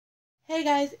Hey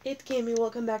guys, it's Cammy.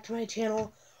 Welcome back to my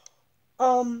channel.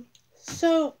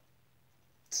 So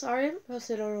sorry I haven't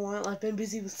posted in a while. I've been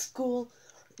busy with school.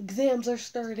 Exams are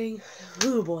starting.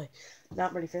 Oh boy,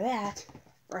 not ready for that.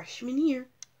 Freshman year.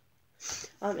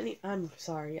 I'm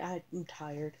sorry. I'm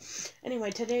tired.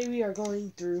 Anyway, today we are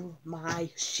going through my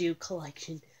shoe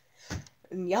collection,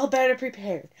 and y'all better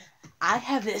prepared. I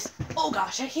have this. Oh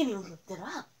gosh, I can't even lift it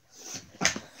up.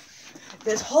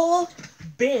 This whole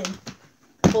bin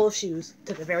full of shoes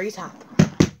to the very top.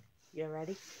 You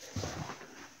ready?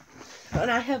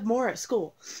 And I have more at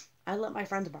school. I let my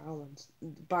friends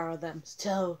borrow them.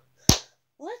 So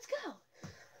let's go.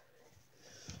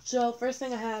 So first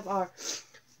thing I have are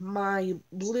my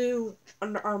blue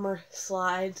Under Armour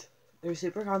slides. They're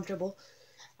super comfortable.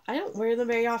 I don't wear them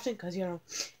very often because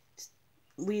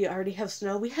we already have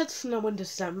snow. We had snow in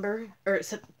December or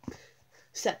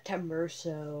September,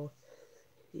 so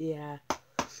yeah.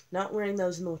 Not wearing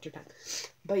those in the wintertime.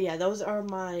 But yeah, those are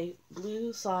my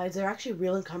blue slides. They're actually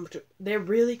really comfortable. They're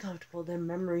really comfortable. They're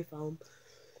memory foam.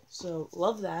 So,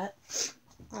 love that.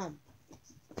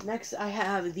 Next I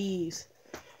have these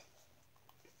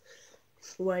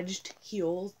wedged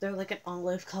heels. They're like an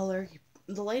olive color.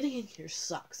 The lighting in here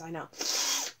sucks, I know.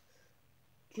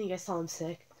 Can you guys tell I'm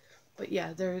sick? But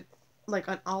yeah, they're like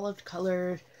an olive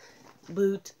colored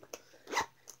boot.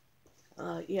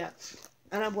 Yeah.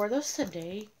 And I wore those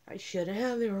today. I shouldn't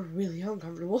have. They were really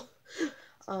uncomfortable.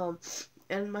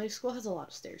 And my school has a lot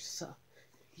of stairs, so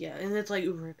yeah. And it's like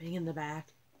ripping in the back.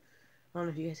 I don't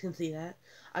know if you guys can see that.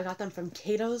 I got them from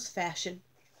Cato's Fashion.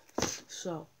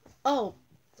 So, oh,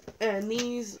 and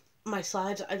my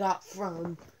slides I got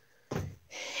from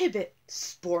Hibbett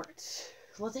Sports.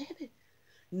 Was it Hibbett?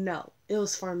 No, it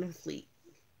was Farm and Fleet.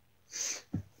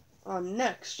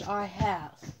 Next I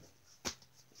have.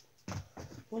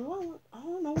 Well, I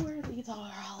don't know where these are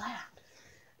all at.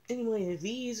 Anyway,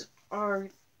 these are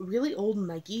really old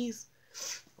Nikes.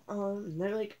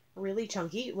 They're like really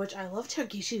chunky, which I love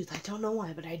chunky shoes. I don't know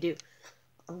why, but I do.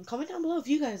 Comment down below if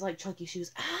you guys like chunky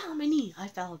shoes. Ow, my knee! I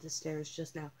fell up the stairs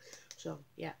just now. So,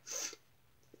 yeah.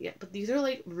 Yeah, but these are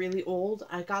like really old.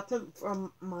 I got them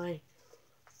from my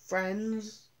friend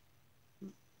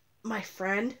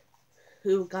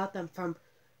who got them from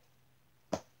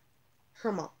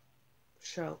her mom.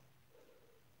 So,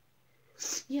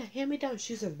 yeah, hand-me-down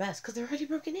shoes are the best because they're already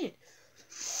broken in.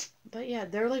 But yeah,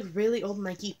 they're like really old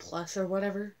Nike Plus or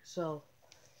whatever. So,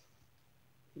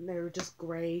 they're just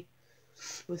gray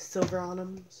with silver on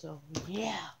them. So,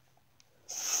 yeah.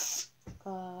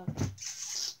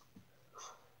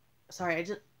 Sorry,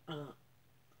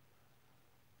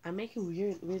 I'm making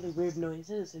really weird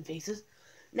noises and faces.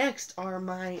 Next are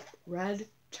my red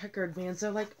checkered Vans.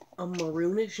 They're like a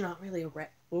maroonish, not really a red.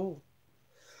 Oh,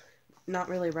 not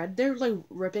really red. They're like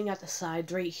ripping at the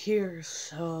sides right here.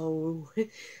 So,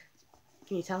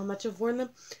 can you tell how much I've worn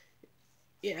them?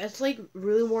 Yeah, it's like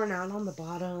really worn out on the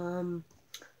bottom.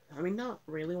 I mean, not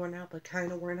really worn out, but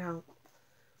kind of worn out.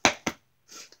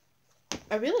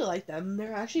 I really like them.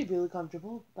 They're actually really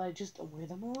comfortable, but I just don't wear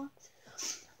them a lot.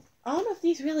 I don't know if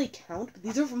these really count, but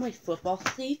these are for my football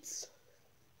cleats.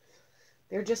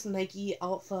 They're just Nike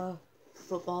Alpha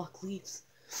football cleats.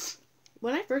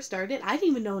 When I first started, I didn't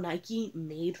even know Nike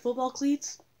made football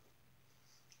cleats.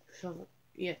 So,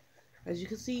 yeah. As you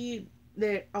can see,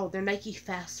 they're Nike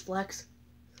Fast Flex.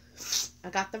 I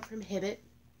got them from Hibbett.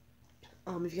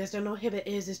 If you guys don't know what Hibbett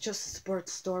is, it's just a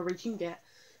sports store where you can get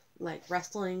like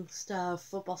wrestling stuff,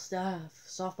 football stuff,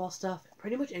 softball stuff,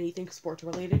 pretty much anything sports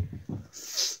related.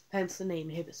 Hence the name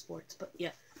Hibbett Sports. But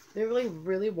yeah, they're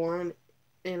really worn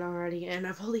in already, and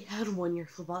I've only had 1 year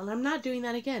football, and I'm not doing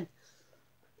that again.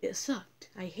 It sucked.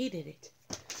 I hated it.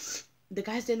 The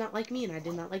guys did not like me, and I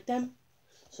did not like them.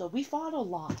 So we fought a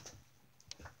lot.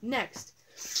 Next,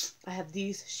 I have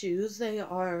these shoes. They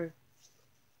are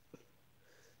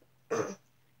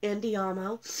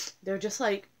Andiamo. They're just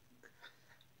like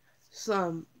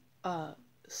some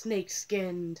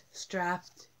snake-skinned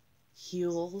strapped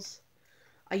heels.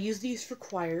 I use these for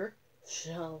choir.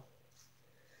 So,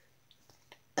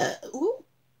 ooh,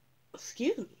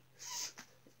 excuse me.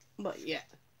 But yeah.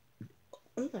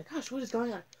 Oh my gosh, what is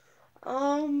going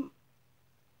on?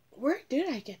 Where did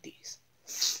I get these?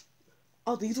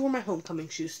 Oh, these were my homecoming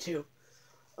shoes too.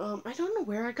 I don't know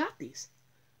where I got these.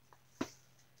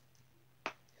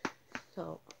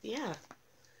 So, yeah.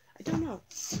 I don't know.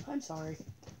 I'm sorry.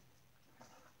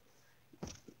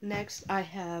 Next, I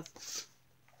have...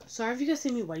 Sorry if you guys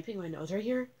see me wiping my nose right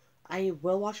here. I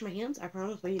will wash my hands, I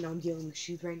promise, but I'm dealing with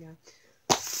shoes right now.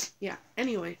 Yeah,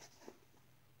 anyway.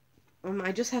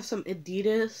 I just have some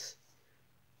Adidas.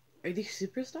 Are these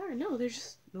Superstar? No, they're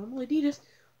just normal Adidas.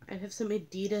 I have some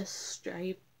Adidas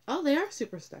stripe. Oh, they are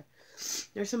Superstar.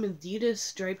 There's some Adidas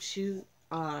striped shoes.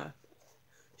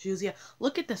 Yeah.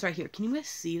 Look at this right here. Can you guys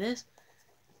see this?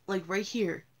 Like right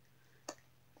here.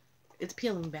 It's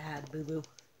peeling bad, boo boo.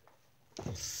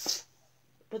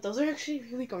 But those are actually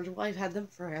really comfortable. I've had them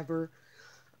forever.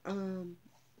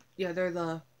 Yeah, they're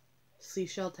the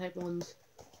seashell type ones.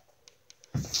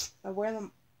 I wear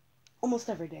them almost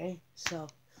every day. So,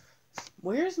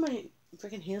 where's my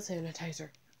freaking hand sanitizer?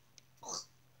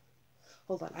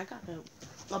 Hold on,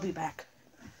 I'll be back.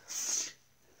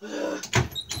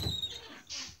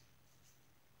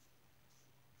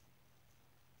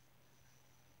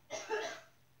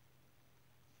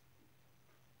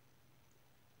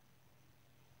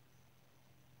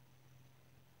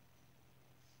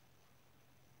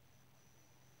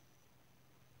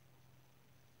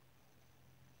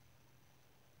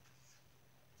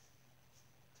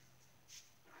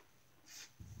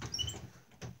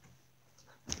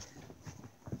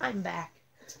 I'm back.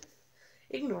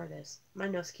 Ignore this. My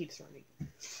nose keeps running.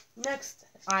 Next,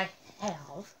 I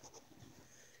have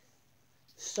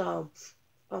some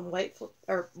white.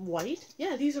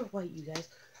 Yeah, these are white, you guys.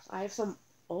 I have some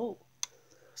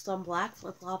black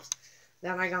flip-flops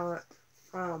that I got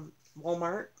from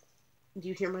Walmart. Do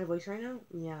you hear my voice right now?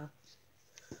 Yeah.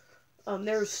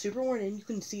 They're super worn in. You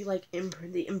can see like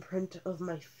the imprint of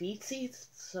my feet seats.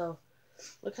 So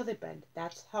look how they bend.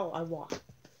 That's how I walk.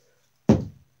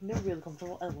 They're really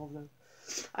comfortable. I love them.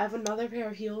 I have another pair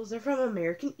of heels. They're from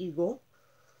American Eagle.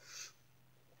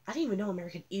 I didn't even know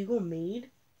American Eagle made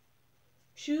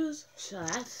shoes. So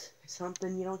that's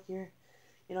something you don't hear,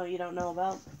 you don't know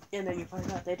about. And then you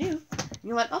find out they do. And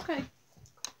you're like, okay.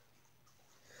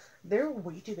 They're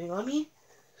way too big on me.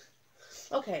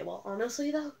 Okay, well,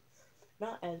 honestly, though,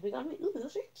 not as big on me. Ooh,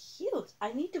 those are cute.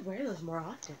 I need to wear those more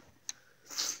often.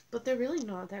 But they're really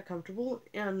not that comfortable.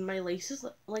 And my laces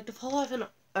like to fall off.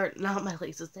 Or not my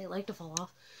laces. They like to fall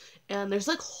off. And there's,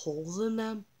 like, holes in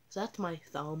them. So that's my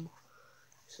thumb.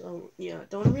 So, yeah,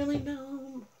 don't really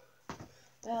know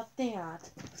about that.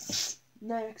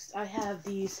 Next, I have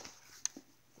these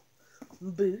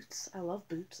boots. I love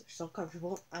boots. They're so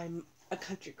comfortable. I'm a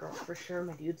country girl for sure,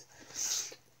 my dudes.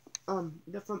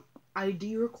 They're from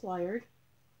ID Required.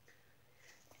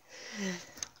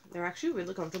 They're actually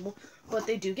really comfortable, but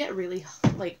they do get really,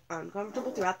 like,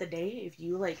 uncomfortable throughout the day if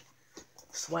you, like,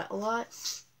 sweat a lot.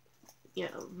 Yeah,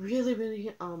 really,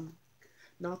 really,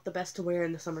 not the best to wear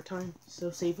in the summertime,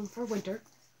 so save them for winter.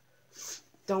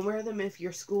 Don't wear them if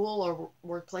your school or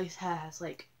workplace has,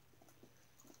 like,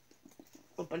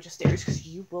 a bunch of stairs, because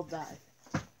you will die.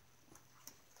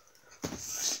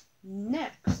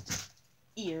 Next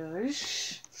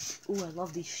is... Ooh, I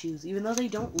love these shoes. Even though they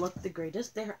don't look the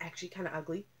greatest, they're actually kind of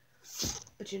ugly.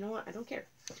 But you know what? I don't care.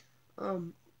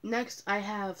 Next, I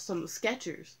have some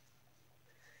Skechers.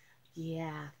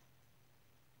 Yeah,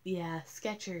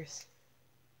 Skechers.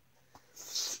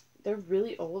 They're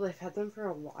really old. I've had them for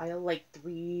a while, like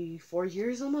 3-4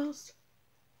 years almost.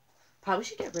 Probably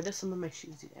should get rid of some of my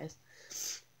shoes, you guys.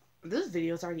 This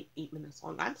video is already 8 minutes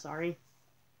long. I'm sorry.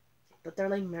 But they're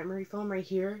like memory foam right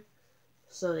here.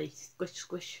 So they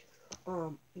squish.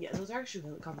 Yeah, those are actually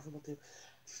really comfortable too.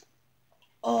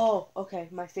 Oh, okay.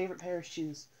 My favorite pair of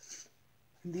shoes.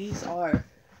 These are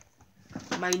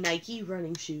my Nike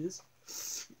running shoes.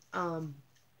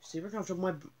 Super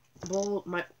comfortable.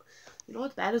 You know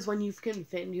what's bad is when you can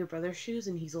fit into your brother's shoes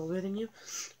and he's older than you.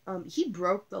 He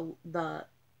broke the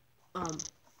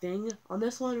thing on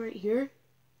this one right here.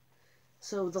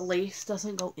 So the lace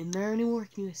doesn't go in there anymore.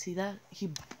 Can you see that?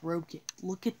 He broke it.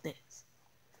 Look at this.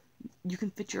 You can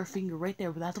fit your finger right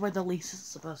there, but that's where the lace is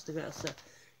supposed to go. So it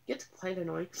gets quite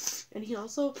annoying. And he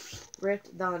also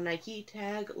ripped the Nike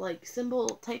tag, like, symbol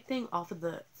type thing off of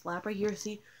the flap right here.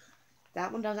 See?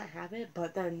 That one doesn't have it,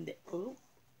 but then,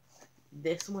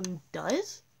 this one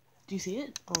does? Do you see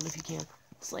it? I don't know if you can.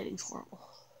 This lighting's horrible.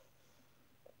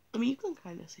 I mean, you can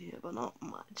kind of see it, but not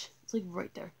much. It's, like,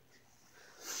 right there.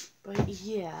 But,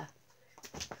 yeah.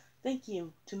 Thank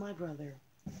you to my brother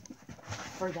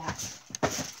for that.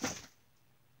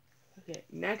 Okay,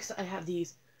 next I have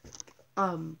these,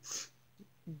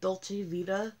 Dolce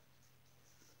Vita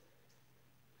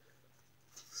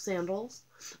sandals.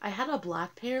 I had a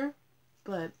black pair,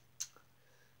 but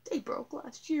they broke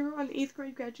last year on 8th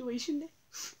grade graduation day.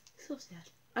 So sad.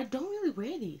 I don't really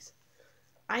wear these.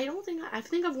 I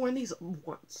think I've worn these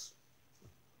once.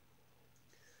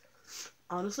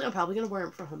 Honestly, I'm probably going to wear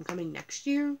them for homecoming next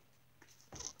year.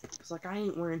 Because, like, I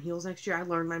ain't wearing heels next year. I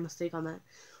learned my mistake on that.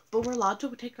 But we're allowed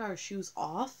to take our shoes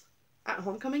off at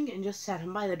homecoming and just set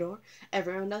them by the door.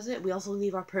 Everyone does it. We also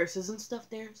leave our purses and stuff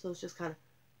there. So it's just kind of,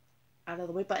 out of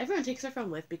the way, but everyone takes their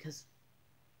phone with because,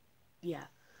 yeah.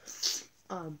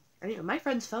 Anyway, my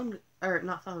friend's phone, or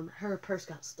not phone, her purse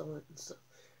got stolen. So,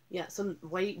 yeah, some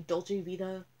white Dolce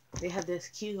Vita. They had this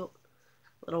cute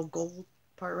little gold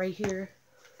part right here.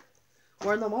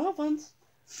 We're the mama phones.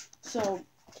 So,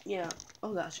 yeah.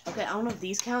 Oh gosh. Okay, I don't know if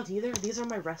these count either. These are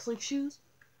my wrestling shoes.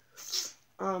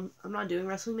 I'm not doing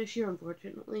wrestling this year,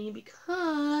 unfortunately,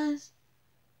 because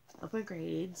of my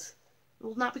grades.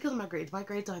 Well, not because of my grades. My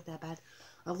grades aren't that bad.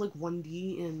 I have like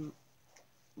 1D and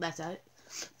that's it.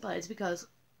 But it's because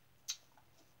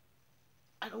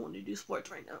I don't want to do sports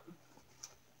right now.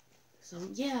 So,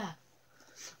 yeah.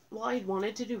 Well, I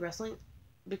wanted to do wrestling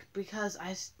because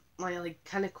I like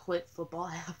kind of quit football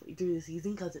halfway through the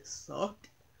season because it sucked.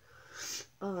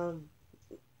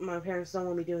 My parents don't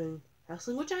want me doing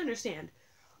wrestling, which I understand.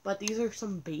 But these are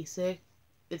some basic.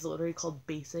 It's literally called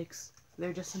basics.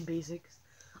 They're just some basics.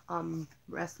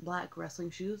 Black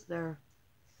wrestling shoes. They're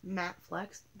matte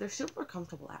flex. They're super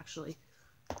comfortable, actually.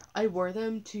 I wore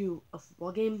them to a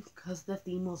football game because the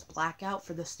theme was blackout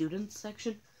for the students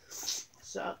section.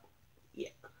 So, yeah.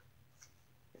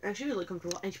 Actually really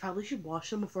comfortable. I probably should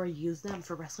wash them before I use them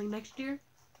for wrestling next year.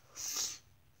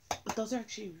 But those are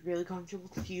actually really comfortable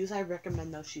to use. I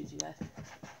recommend those shoes, you guys.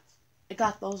 I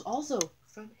got those also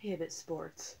from Hibbett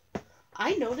Sports.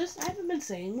 I noticed I haven't been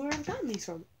saying where I've gotten these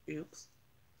from. Oops.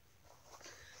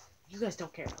 You guys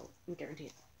don't care, I guarantee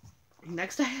it.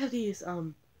 Next I have these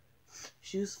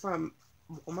shoes from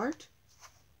Walmart.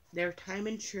 They're Time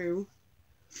and True.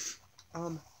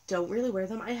 Don't really wear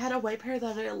them. I had a white pair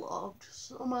that I loved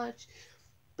so much.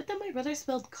 But then my brother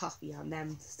spilled coffee on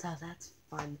them, so that's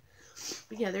fun.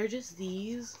 But yeah, they're just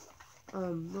these. The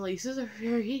laces are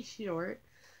very short.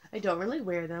 I don't really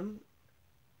wear them.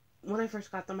 When I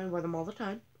first got them, I wore them all the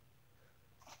time.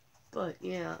 But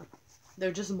yeah,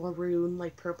 they're just maroon,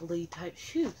 like purpley type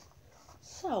shoes.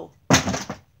 So, let's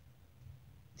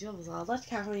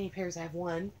count how many pairs I have.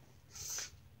 1,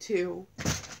 2,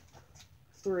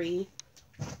 3,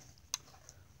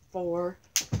 4,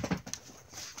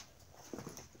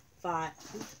 5,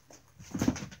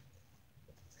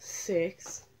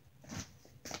 6,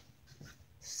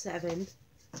 7,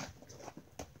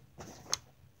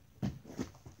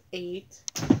 8,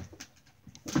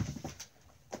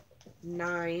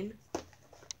 9,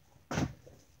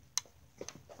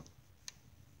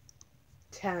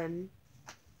 10,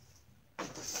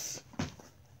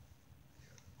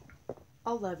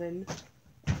 11,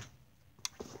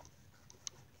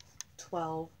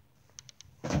 12.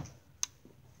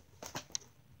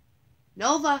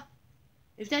 Nova!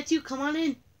 If that's you, come on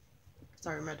in.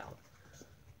 Sorry, my dog.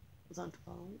 It's on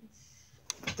 12.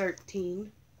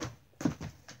 13.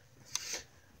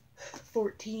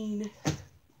 14.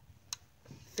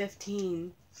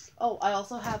 15. Oh, I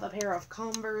also have a pair of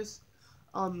Converse.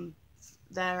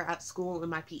 That are at school in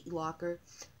my PE locker.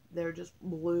 They're just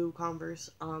blue Converse.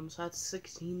 So that's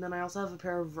 16. Then I also have a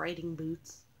pair of riding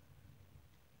boots.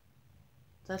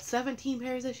 So that's 17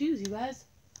 pairs of shoes, you guys.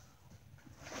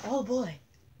 Oh boy.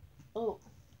 Oh,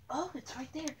 it's right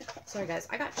there. Sorry guys,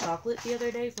 I got chocolate the other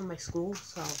day from my school,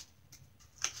 so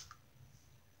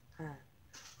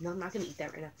no, I'm not gonna eat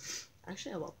that right now.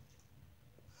 Actually, I will.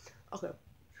 Okay,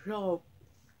 so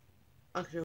actually.